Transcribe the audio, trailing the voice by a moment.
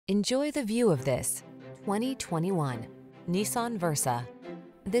Enjoy the view of this 2021 Nissan Versa.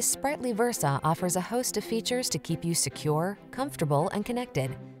 This sprightly Versa offers a host of features to keep you secure, comfortable, and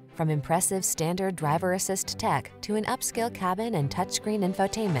connected. From impressive standard driver assist tech to an upscale cabin and touchscreen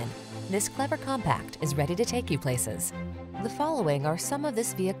infotainment, this clever compact is ready to take you places. The following are some of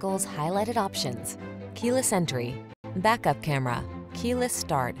this vehicle's highlighted options: keyless entry, backup camera, keyless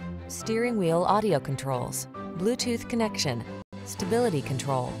start, steering wheel audio controls, Bluetooth connection, stability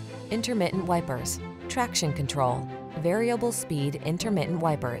control, intermittent wipers, traction control, variable speed intermittent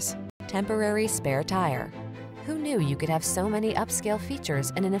wipers, temporary spare tire. Who knew you could have so many upscale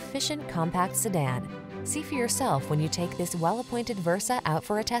features in an efficient compact sedan? See for yourself when you take this well-appointed Versa out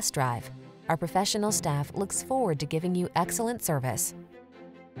for a test drive. Our professional staff looks forward to giving you excellent service.